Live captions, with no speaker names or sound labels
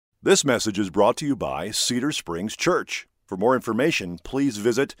This message is brought to you by Cedar Springs Church. For more information, please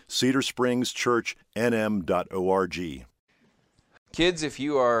visit cedarspringschurchnm.org. Kids, if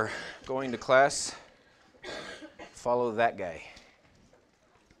you are going to class, follow that guy.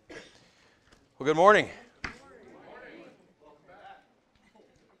 Well, good morning.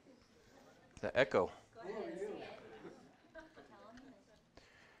 The echo.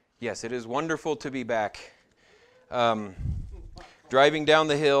 Yes, it is wonderful to be back. Driving down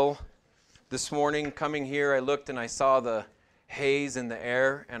the hill this morning, coming here, I looked and I saw the haze in the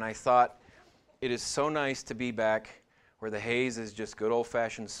air, and I thought, it is so nice to be back where the haze is just good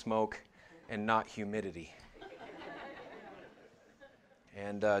old-fashioned smoke and not humidity.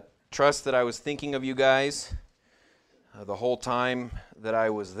 And trust that I was thinking of you guys the whole time that I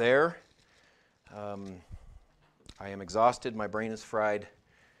was there. I am exhausted, my brain is fried,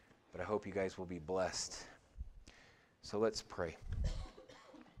 but I hope you guys will be blessed. So let's pray.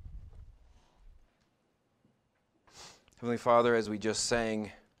 Heavenly Father, as we just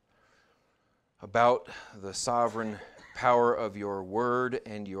sang about the sovereign power of your word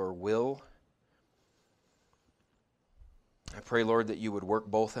and your will, I pray, Lord, that you would work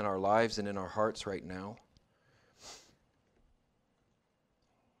both in our lives and in our hearts right now.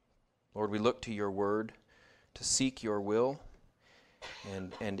 Lord, we look to your word to seek your will,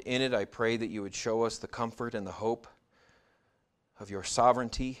 and in it I pray that you would show us the comfort and the hope of your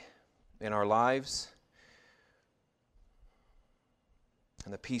sovereignty in our lives,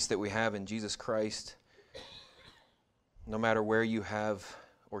 and the peace that we have in Jesus Christ, no matter where you have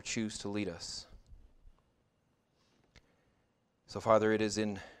or choose to lead us. So, Father, it is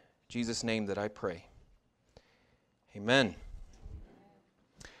in Jesus' name that I pray. Amen.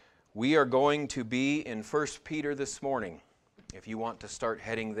 We are going to be in 1 Peter this morning, if you want to start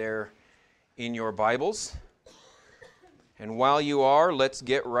heading there in your Bibles. And while you are, let's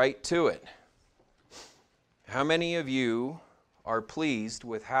get right to it. How many of you are pleased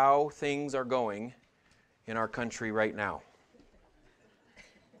with how things are going in our country right now?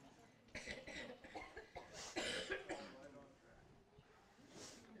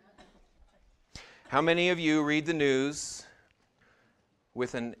 How many of you read the news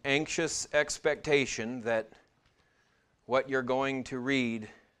with an anxious expectation that what you're going to read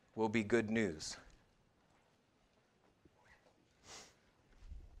will be good news?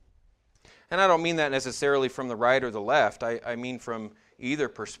 And I don't mean that necessarily from the right or the left. I mean from either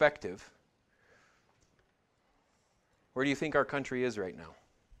perspective. Where do you think our country is right now?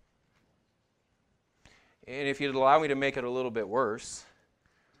 And if you'd allow me to make it a little bit worse,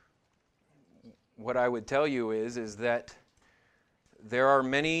 what I would tell you is that there are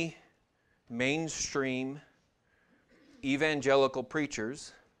many mainstream evangelical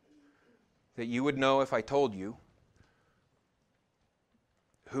preachers that you would know if I told you,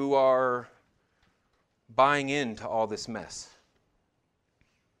 who are buying into all this mess.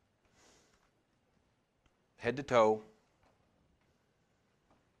 Head to toe.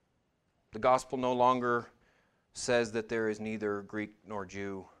 The gospel no longer says that there is neither Greek nor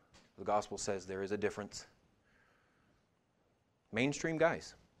Jew. The gospel says there is a difference. Mainstream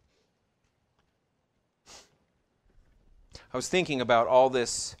guys. I was thinking about all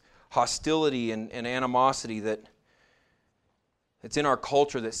this hostility and animosity that's in our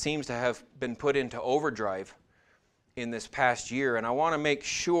culture that seems to have been put into overdrive in this past year. And I want to make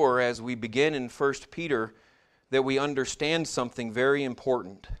sure as we begin in 1 Peter that we understand something very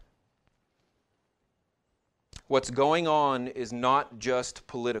important. What's going on is not just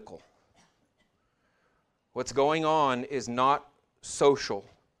political. What's going on is not social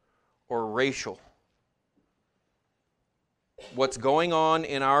or racial. What's going on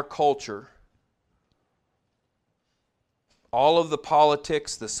in our culture, all of the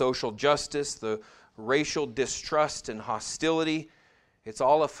politics, the social justice, the racial distrust and hostility, it's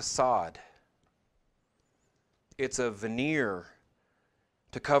all a facade. It's a veneer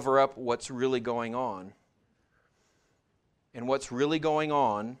to cover up what's really going on. And what's really going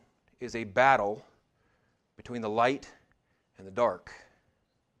on is a battle between the light and the dark.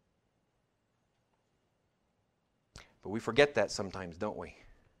 But we forget that sometimes, don't we?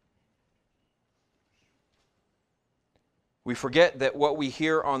 We forget that what we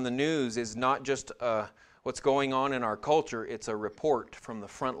hear on the news is not just what's going on in our culture, it's a report from the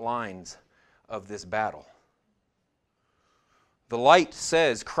front lines of this battle. The light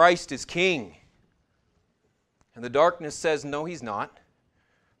says Christ is king. And the darkness says, no, he's not.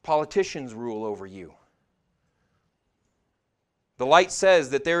 Politicians rule over you. The light says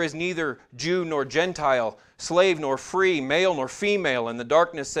that there is neither Jew nor Gentile, slave nor free, male nor female. And the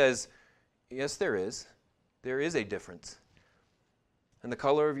darkness says, yes, there is. There is a difference. and the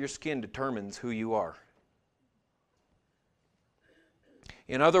color of your skin determines who you are.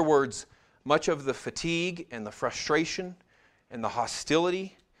 In other words, much of the fatigue and the frustration and the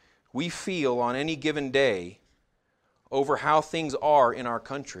hostility we feel on any given day over how things are in our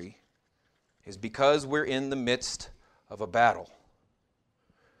country is because we're in the midst of a battle.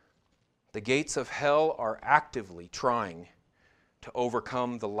 The gates of hell are actively trying to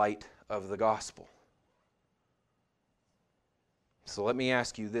overcome the light of the gospel. So let me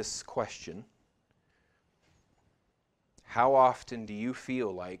ask you this question. How often do you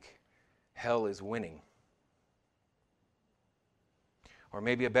feel like hell is winning? Or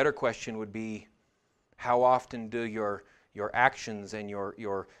maybe a better question would be, how often do your actions and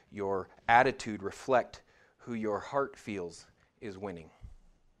your attitude reflect who your heart feels is winning?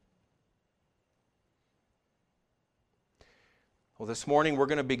 Well, this morning we're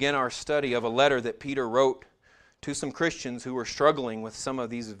going to begin our study of a letter that Peter wrote to some Christians who were struggling with some of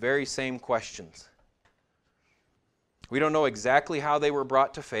these very same questions. We don't know exactly how they were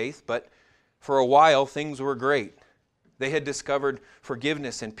brought to faith, but for a while things were great. They had discovered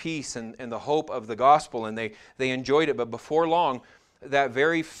forgiveness and peace and the hope of the gospel, and they enjoyed it. But before long, that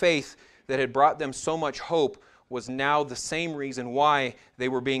very faith that had brought them so much hope was now the same reason why they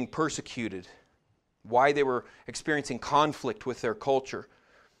were being persecuted, why they were experiencing conflict with their culture.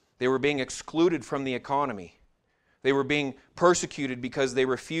 They were being excluded from the economy. They were being persecuted because they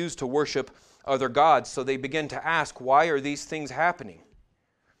refused to worship other gods. So they began to ask, why are these things happening?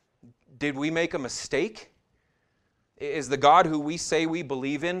 Did we make a mistake? Is the God who we say we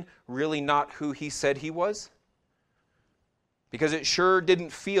believe in really not who He said He was? Because it sure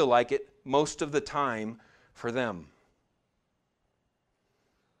didn't feel like it most of the time for them.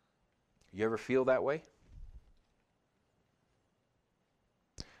 You ever feel that way?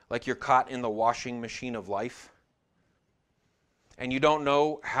 Like you're caught in the washing machine of life, and you don't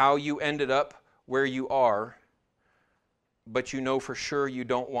know how you ended up where you are, but you know for sure you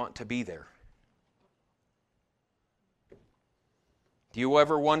don't want to be there. Do you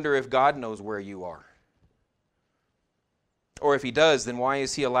ever wonder if God knows where you are? Or if He does, then why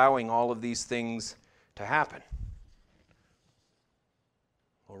is He allowing all of these things to happen?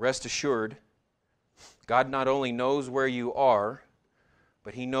 Well, rest assured, God not only knows where you are,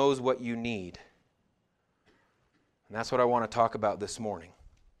 but He knows what you need. And that's what I want to talk about this morning.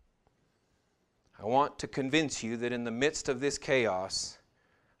 I want to convince you that in the midst of this chaos,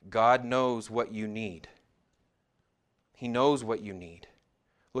 God knows what you need. He knows what you need.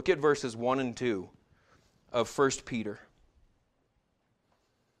 Look at verses 1 and 2 of 1 Peter.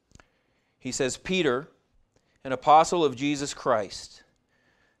 He says, Peter, an apostle of Jesus Christ,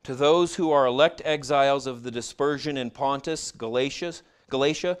 to those who are elect exiles of the dispersion in Pontus, Galatia,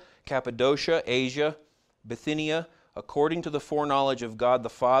 Cappadocia, Asia, Bithynia, according to the foreknowledge of God the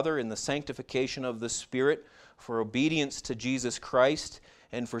Father in the sanctification of the Spirit, for obedience to Jesus Christ,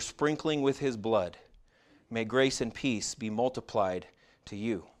 and for sprinkling with His blood. May grace and peace be multiplied to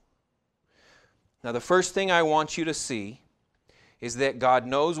you. Now, the first thing I want you to see is that God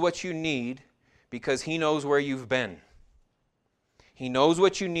knows what you need because He knows where you've been. He knows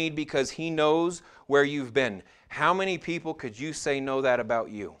what you need because He knows where you've been. How many people could you say know that about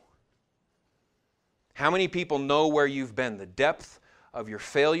you? How many people know where you've been? The depth of your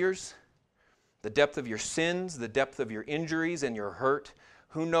failures, the depth of your sins, the depth of your injuries and your hurt.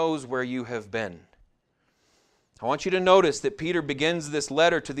 Who knows where you have been? I want you to notice that Peter begins this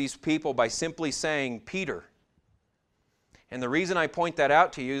letter to these people by simply saying, Peter. And the reason I point that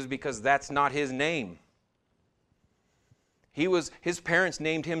out to you is because that's not his name. His parents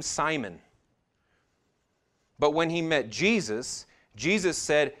named him Simon. But when he met Jesus, Jesus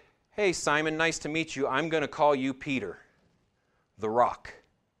said, hey, Simon, nice to meet you. I'm going to call you Peter, the rock.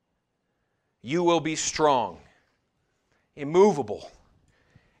 You will be strong, immovable,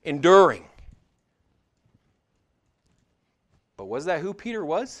 enduring. But was that who Peter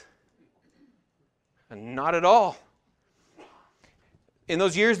was? Not at all. In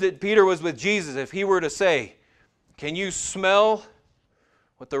those years that Peter was with Jesus, if he were to say, can you smell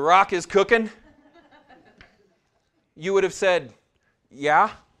what the rock is cooking? You would have said,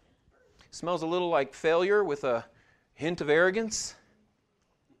 yeah. Smells a little like failure with a hint of arrogance.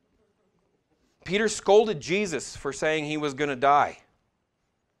 Peter scolded Jesus for saying he was going to die.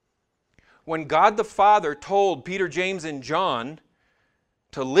 When God the Father told Peter, James, and John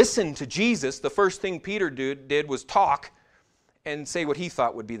to listen to Jesus, the first thing Peter did was talk and say what he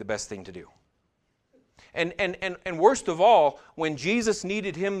thought would be the best thing to do. And worst of all, when Jesus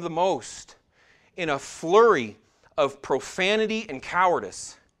needed him the most, in a flurry of profanity and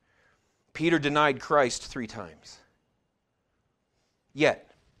cowardice, Peter denied Christ 3 times. Yet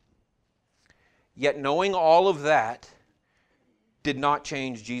knowing all of that did not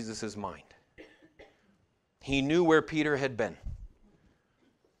change Jesus' mind. He knew where Peter had been.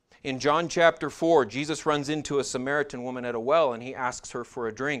 In John chapter 4, Jesus runs into a Samaritan woman at a well and he asks her for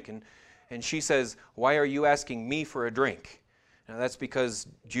a drink. And she says, "Why are you asking me for a drink?" Now that's because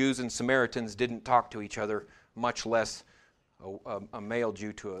Jews and Samaritans didn't talk to each other, much less a male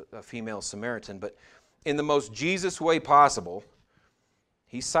Jew to a female Samaritan. But in the most Jesus way possible,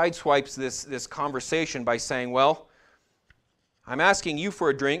 he sideswipes this conversation by saying, "Well, I'm asking you for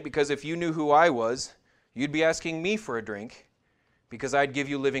a drink because if you knew who I was, you'd be asking me for a drink because I'd give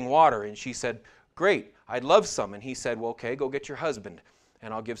you living water." And she said, "Great, I'd love some." And he said, "Well, okay, go get your husband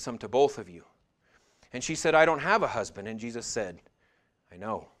and I'll give some to both of you." And she said, "I don't have a husband." And Jesus said, "I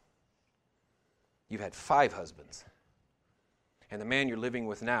know. You've had 5 husbands. And the man you're living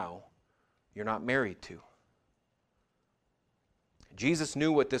with now, you're not married to." Jesus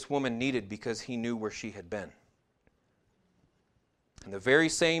knew what this woman needed because he knew where she had been. And the very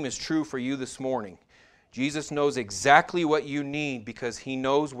same is true for you this morning. Jesus knows exactly what you need because he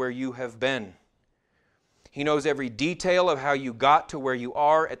knows where you have been. He knows every detail of how you got to where you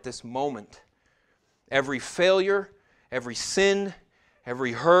are at this moment. Every failure, every sin,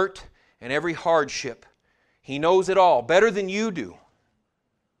 every hurt, and every hardship. He knows it all better than you do.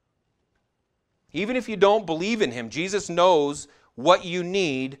 Even if you don't believe in him, Jesus knows what you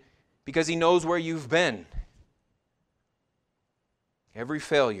need because he knows where you've been. Every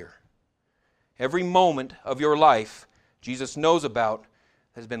failure, every moment of your life, Jesus knows about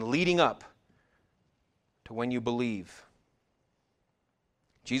has been leading up to when you believe.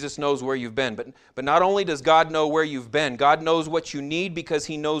 Jesus knows where you've been. But not only does God know where you've been, God knows what you need because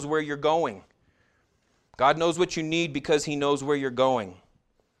he knows where you're going. God knows what you need because he knows where you're going.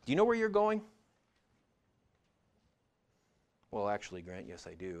 Do you know where you're going? Well, actually, Grant, yes,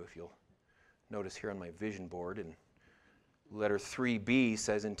 I do. If you'll notice here on my vision board, and letter 3B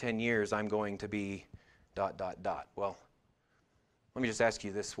says in 10 years I'm going to be ... Well, let me just ask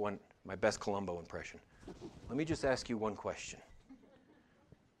you this one, my best Columbo impression. Let me just ask you one question.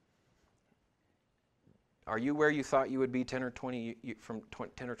 Are you where you thought you would be 10 or 20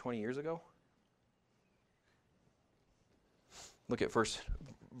 years ago? Look at verse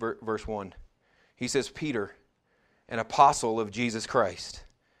 1. He says, "Peter, an apostle of Jesus Christ."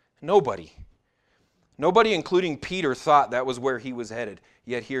 Nobody, including Peter, thought that was where he was headed,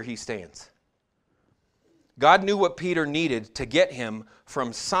 yet here he stands. God knew what Peter needed to get him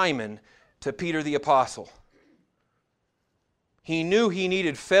from Simon to Peter the apostle. He knew he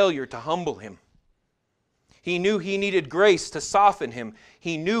needed failure to humble him. He knew he needed grace to soften him.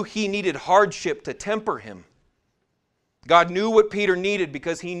 He knew he needed hardship to temper him. God knew what Peter needed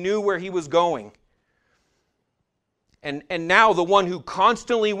because he knew where he was going. And now the one who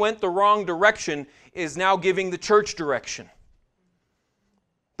constantly went the wrong direction is now giving the church direction.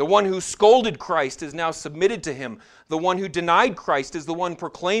 The one who scolded Christ is now submitted to him. The one who denied Christ is the one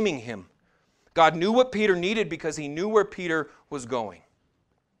proclaiming him. God knew what Peter needed because he knew where Peter was going.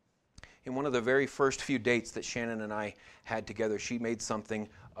 In one of the very first few dates that Shannon and I had together, she made something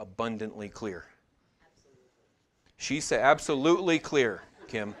abundantly clear. She said, absolutely clear,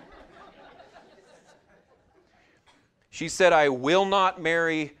 Kim. She said, "I will not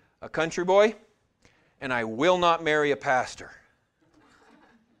marry a country boy, and I will not marry a pastor."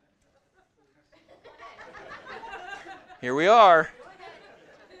 Here we are.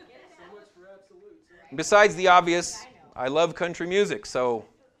 Besides the obvious, I love country music, so,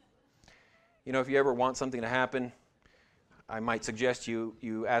 if you ever want something to happen, I might suggest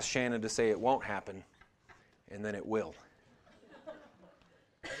you ask Shannon to say it won't happen, and then it will.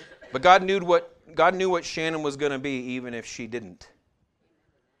 But God knew what Shannon was going to be, even if she didn't.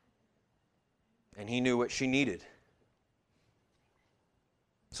 And he knew what she needed.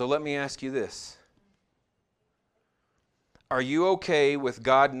 So let me ask you this. Are you okay with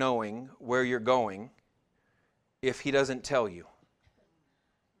God knowing where you're going if he doesn't tell you?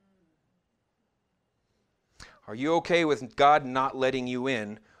 Are you okay with God not letting you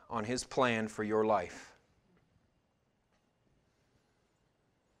in on his plan for your life?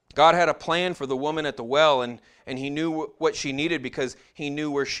 God had a plan for the woman at the well, and he knew what she needed because he knew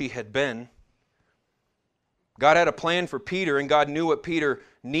where she had been. God had a plan for Peter, and God knew what Peter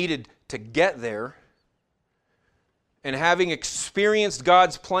needed to get there. And having experienced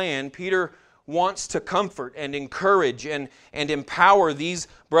God's plan, Peter wants to comfort and encourage and empower these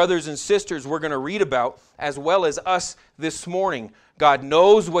brothers and sisters we're going to read about, as well as us this morning. God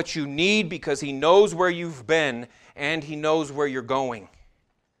knows what you need because he knows where you've been, and he knows where you're going.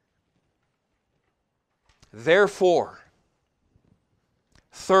 Therefore,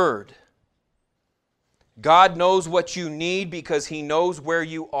 Third, God knows what you need because He knows where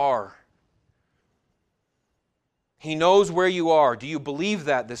you are. He knows where you are. Do you believe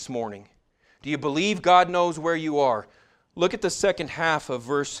that this morning? Do you believe God knows where you are? Look at the second half of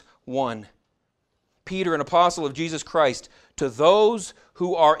verse 1. Peter, an apostle of Jesus Christ, to those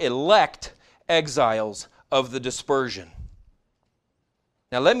who are elect exiles of the dispersion.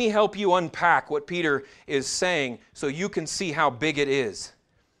 Now let me help you unpack what Peter is saying so you can see how big it is.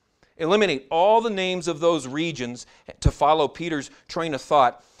 Eliminate all the names of those regions to follow Peter's train of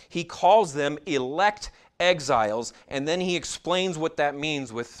thought. He calls them elect exiles, and then he explains what that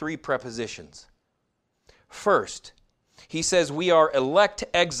means with three prepositions. First, he says we are elect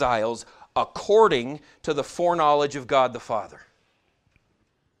exiles according to the foreknowledge of God the Father.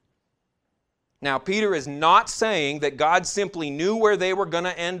 Now, Peter is not saying that God simply knew where they were going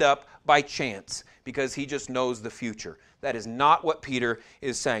to end up by chance because He just knows the future. That is not what Peter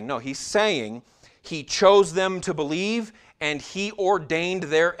is saying. No, he's saying He chose them to believe and He ordained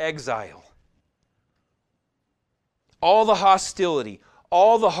their exile. All the hostility,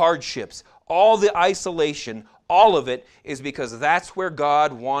 all the hardships, all the isolation, all of it is because that's where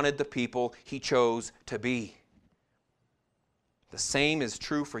God wanted the people He chose to be. The same is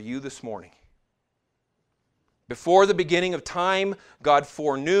true for you this morning. Before the beginning of time, God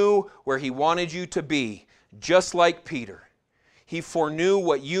foreknew where He wanted you to be, just like Peter. He foreknew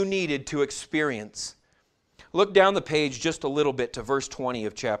what you needed to experience. Look down the page just a little bit to verse 20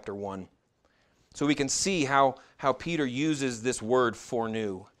 of chapter 1, so we can see how Peter uses this word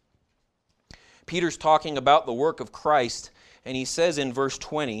foreknew. Peter's talking about the work of Christ, and he says in verse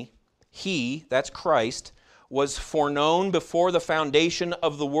 20, He, that's Christ, was foreknown before the foundation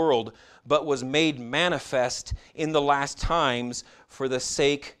of the world, but was made manifest in the last times for the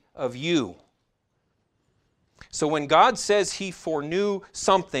sake of you. So when God says He foreknew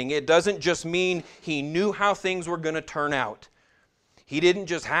something, it doesn't just mean He knew how things were going to turn out. He didn't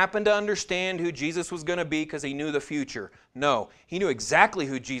just happen to understand who Jesus was going to be because He knew the future. No, He knew exactly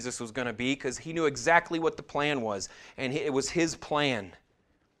who Jesus was going to be because He knew exactly what the plan was, and it was His plan.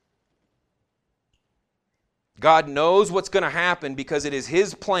 God knows what's going to happen because it is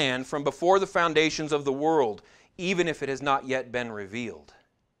His plan from before the foundations of the world, even if it has not yet been revealed.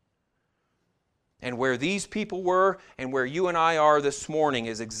 And where these people were and where you and I are this morning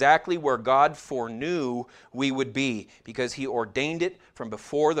is exactly where God foreknew we would be because He ordained it from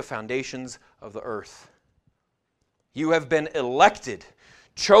before the foundations of the earth. You have been elected,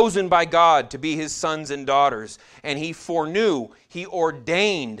 chosen by God to be His sons and daughters, and He foreknew, He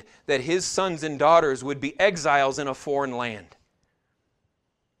ordained that His sons and daughters would be exiles in a foreign land.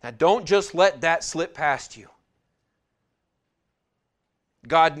 Now don't just let that slip past you.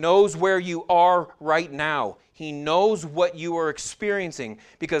 God knows where you are right now. He knows what you are experiencing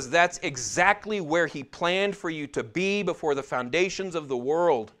because that's exactly where He planned for you to be before the foundations of the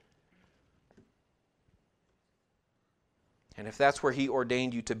world. And if that's where He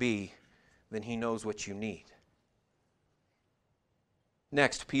ordained you to be, then He knows what you need.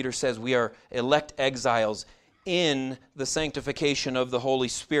 Next, Peter says we are elect exiles in the sanctification of the Holy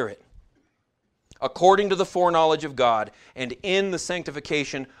Spirit, according to the foreknowledge of God, and in the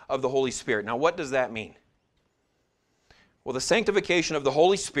sanctification of the Holy Spirit. Now, what does that mean? Well, the sanctification of the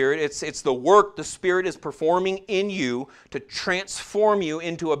Holy Spirit, it's the work the Spirit is performing in you to transform you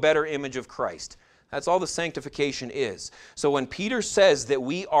into a better image of Christ. That's all the sanctification is. So when Peter says that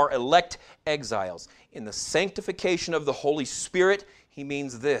we are elect exiles in the sanctification of the Holy Spirit, he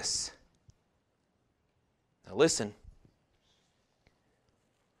means this. Now listen.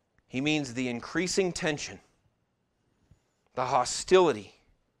 He means the increasing tension, the hostility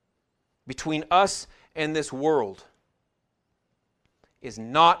between us and this world is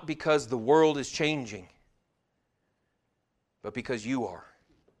not because the world is changing, but because you are.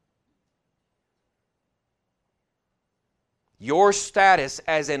 Your status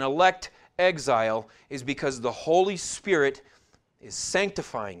as an elect exile is because the Holy Spirit is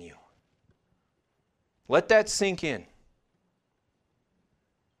sanctifying you. Let that sink in.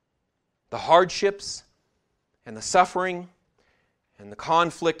 The hardships and the suffering and the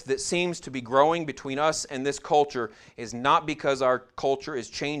conflict that seems to be growing between us and this culture is not because our culture is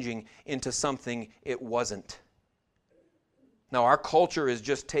changing into something it wasn't. No, our culture is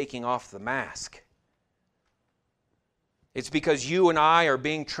just taking off the mask. It's because you and I are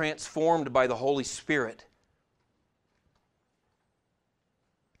being transformed by the Holy Spirit.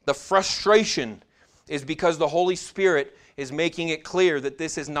 The frustration is because the Holy Spirit is making it clear that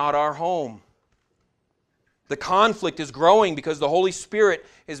this is not our home. The conflict is growing because the Holy Spirit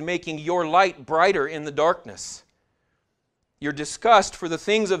is making your light brighter in the darkness. Your disgust for the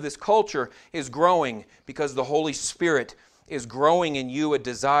things of this culture is growing because the Holy Spirit is growing in you a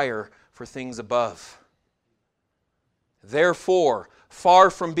desire for things above. Therefore,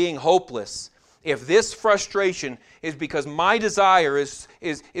 far from being hopeless, if this frustration is because my desire is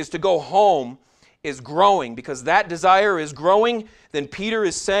to go home, is growing, because that desire is growing, then Peter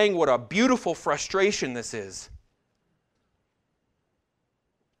is saying what a beautiful frustration this is.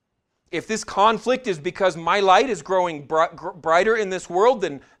 If this conflict is because my light is growing brighter in this world,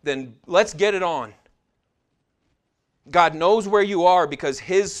 then let's get it on. God knows where you are because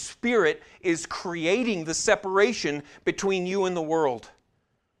His Spirit is creating the separation between you and the world.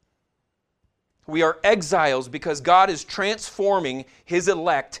 We are exiles because God is transforming His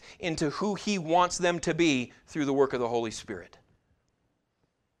elect into who He wants them to be through the work of the Holy Spirit.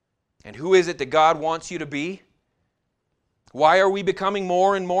 And who is it that God wants you to be? Why are we becoming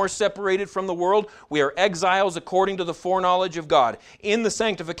more and more separated from the world? We are exiles according to the foreknowledge of God, in the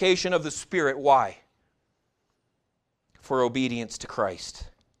sanctification of the Spirit. Why? For obedience to Christ.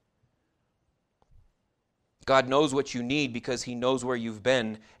 God knows what you need because He knows where you've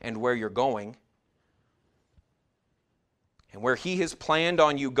been and where you're going. And where He has planned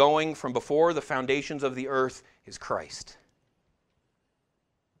on you going from before the foundations of the earth is Christ.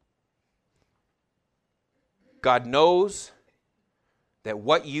 God knows that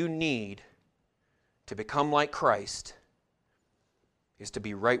what you need to become like Christ is to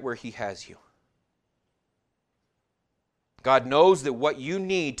be right where He has you. God knows that what you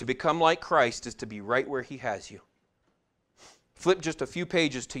need to become like Christ is to be right where He has you. Flip just a few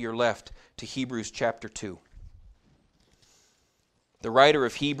pages to your left to Hebrews chapter 2. The writer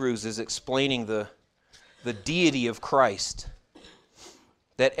of Hebrews is explaining the deity of Christ,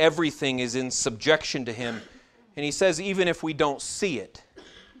 that everything is in subjection to Him. And he says, even if we don't see it.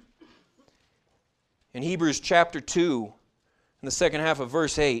 In Hebrews chapter 2, in the second half of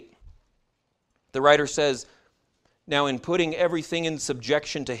verse 8, the writer says, now in putting everything in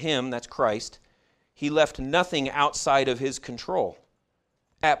subjection to Him, that's Christ, He left nothing outside of His control.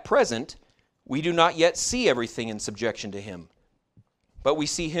 At present, we do not yet see everything in subjection to Him. But we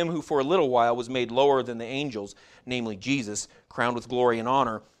see Him who for a little while was made lower than the angels, namely Jesus, crowned with glory and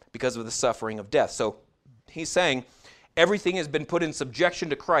honor because of the suffering of death. So he's saying everything has been put in subjection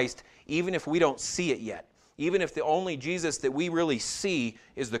to Christ, even if we don't see it yet. Even if the only Jesus that we really see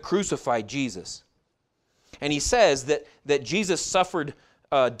is the crucified Jesus. And he says that Jesus suffered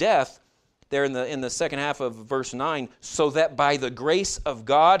death there in the second half of verse 9, so that by the grace of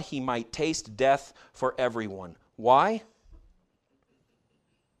God He might taste death for everyone. Why?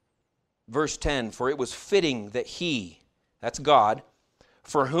 Verse 10, for it was fitting that He, that's God,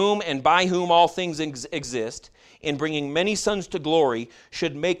 for whom and by whom all things exist, in bringing many sons to glory,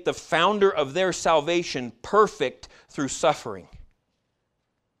 should make the founder of their salvation perfect through suffering.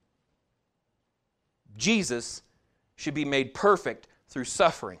 Jesus should be made perfect through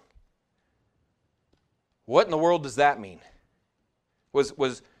suffering. What in the world does that mean?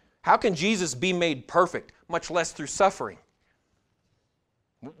 How can Jesus be made perfect, much less through suffering?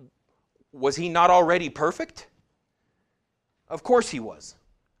 Was He not already perfect? Of course He was.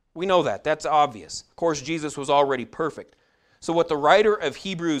 We know that. That's obvious. Of course, Jesus was already perfect. So what the writer of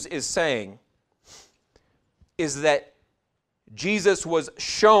Hebrews is saying is that Jesus was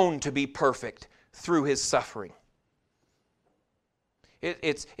shown to be perfect through His suffering.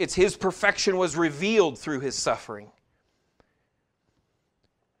 It's His perfection was revealed through His suffering.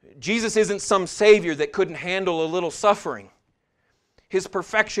 Jesus isn't some Savior that couldn't handle a little suffering. His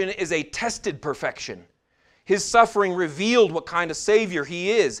perfection is a tested perfection. His suffering revealed what kind of Savior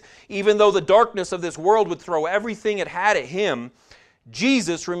He is. Even though the darkness of this world would throw everything it had at Him,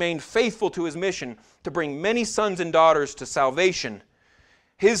 Jesus remained faithful to His mission to bring many sons and daughters to salvation.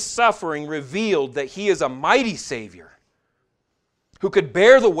 His suffering revealed that He is a mighty Savior who could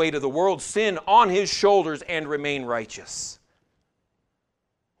bear the weight of the world's sin on His shoulders and remain righteous.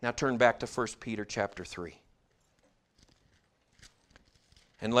 Now turn back to 1 Peter chapter 3.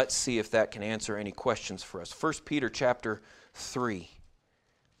 And let's see if that can answer any questions for us. 1 Peter chapter 3.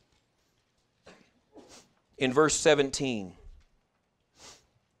 In verse 17,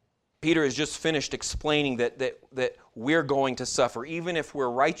 Peter has just finished explaining that we're going to suffer, even if we're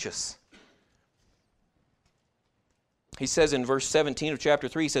righteous. He says in verse 17 of chapter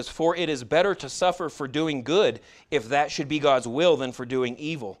 3, he says, for it is better to suffer for doing good, if that should be God's will, than for doing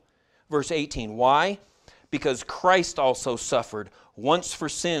evil. Verse 18, why? Because Christ also suffered once for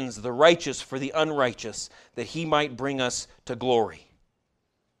sins, the righteous for the unrighteous, that He might bring us to glory.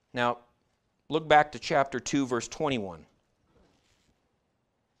 Now, look back to chapter 2, verse 21.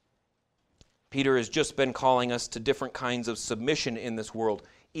 Peter has just been calling us to different kinds of submission in this world,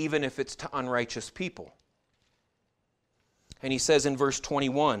 even if it's to unrighteous people. And he says in verse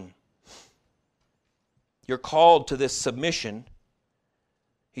 21, you're called to this submission.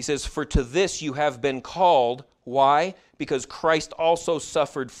 He says, for to this you have been called. Why? Because Christ also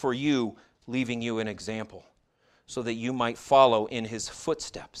suffered for you, leaving you an example, so that you might follow in his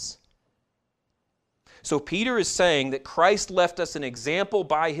footsteps. So Peter is saying that Christ left us an example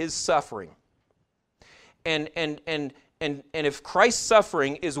by his suffering. And if Christ's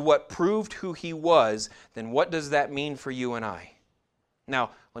suffering is what proved who he was, then what does that mean for you and I? Now,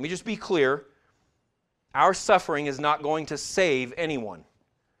 let me just be clear. Our suffering is not going to save anyone,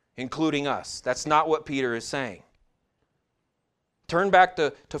 including us. That's not what Peter is saying. Turn back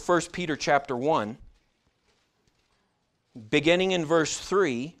to 1 Peter chapter 1. Beginning in verse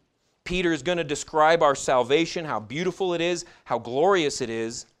 3, Peter is going to describe our salvation, how beautiful it is, how glorious it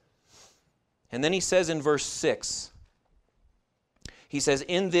is. And then he says in verse 6, he says,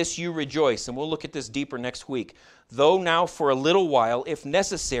 in this you rejoice, and we'll look at this deeper next week, though now for a little while, if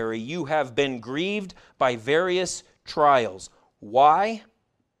necessary, you have been grieved by various trials. Why?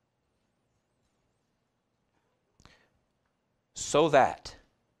 So that,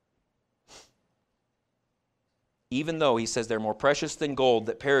 even though, he says, they're more precious than gold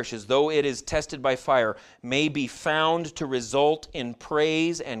that perishes, though it is tested by fire, may be found to result in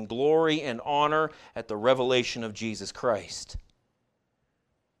praise and glory and honor at the revelation of Jesus Christ.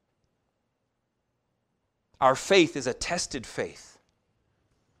 Our faith is a tested faith.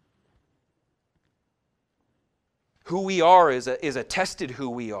 Who we are is a tested who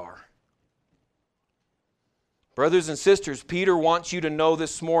we are. Brothers and sisters, Peter wants you to know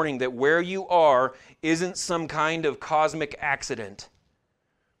this morning that where you are isn't some kind of cosmic accident.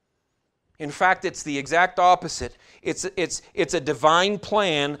 In fact, it's the exact opposite. It's a divine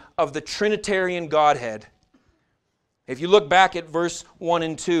plan of the Trinitarian Godhead. If you look back at verse 1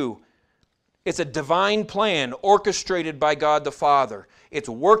 and 2, it's a divine plan orchestrated by God the Father. It's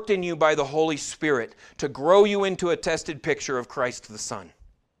worked in you by the Holy Spirit to grow you into a tested picture of Christ the Son.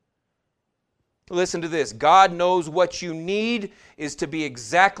 Listen to this. God knows what you need is to be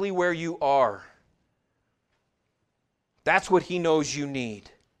exactly where you are. That's what He knows you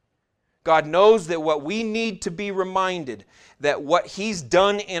need. God knows that what we need to be reminded, that what He's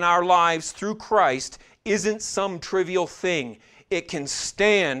done in our lives through Christ isn't some trivial thing. It can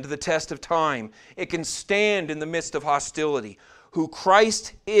stand the test of time. It can stand in the midst of hostility. Who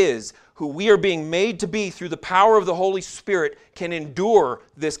Christ is, who we are being made to be through the power of the Holy Spirit, can endure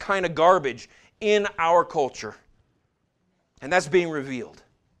this kind of garbage in our culture. And that's being revealed.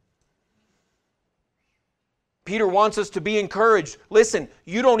 Peter wants us to be encouraged. Listen,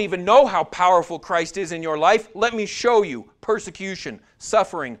 you don't even know how powerful Christ is in your life. Let me show you persecution,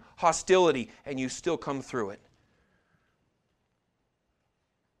 suffering, hostility, and you still come through it.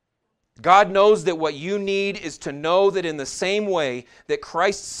 God knows that what you need is to know that in the same way that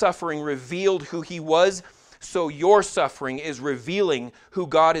Christ's suffering revealed who He was, so your suffering is revealing who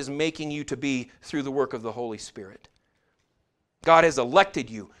God is making you to be through the work of the Holy Spirit. God has elected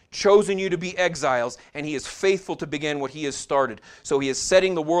you, chosen you to be exiles, and He is faithful to begin what He has started. So He is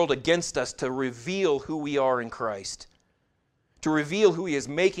setting the world against us to reveal who we are in Christ, to reveal who He is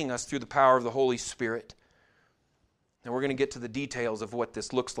making us through the power of the Holy Spirit. And we're going to get to the details of what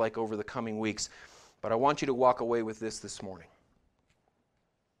this looks like over the coming weeks. But I want you to walk away with this morning.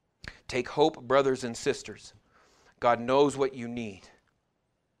 Take hope, brothers and sisters. God knows what you need.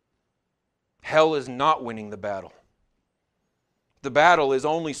 Hell is not winning the battle. The battle is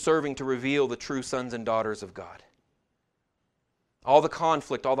only serving to reveal the true sons and daughters of God. All the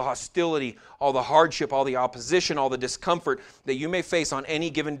conflict, all the hostility, all the hardship, all the opposition, all the discomfort that you may face on any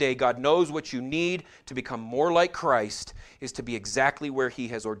given day, God knows what you need to become more like Christ is to be exactly where He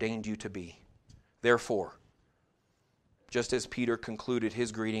has ordained you to be. Therefore, just as Peter concluded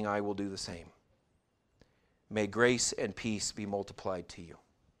his greeting, I will do the same. May grace and peace be multiplied to you.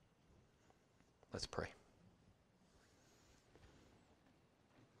 Let's pray.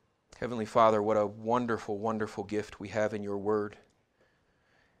 Heavenly Father, what a wonderful, wonderful gift we have in your word.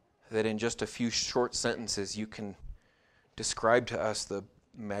 That in just a few short sentences you can describe to us the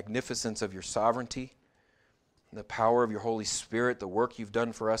magnificence of your sovereignty, the power of your Holy Spirit, the work you've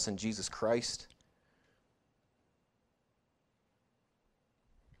done for us in Jesus Christ.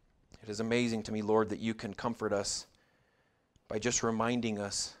 It is amazing to me, Lord, that you can comfort us by just reminding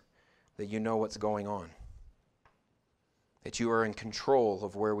us that you know what's going on, that you are in control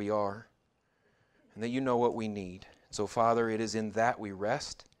of where we are, and that you know what we need. So, Father, it is in that we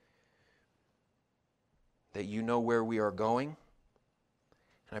rest, that you know where we are going,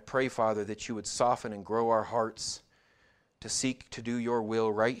 And I pray, Father, that you would soften and grow our hearts to seek to do your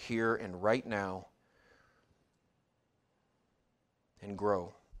will right here and right now, and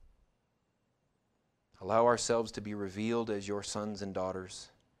grow. Allow ourselves to be revealed as your sons and daughters,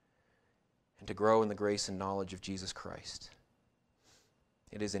 and to grow in the grace and knowledge of Jesus Christ.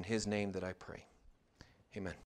 It is in his name that I pray. Amen.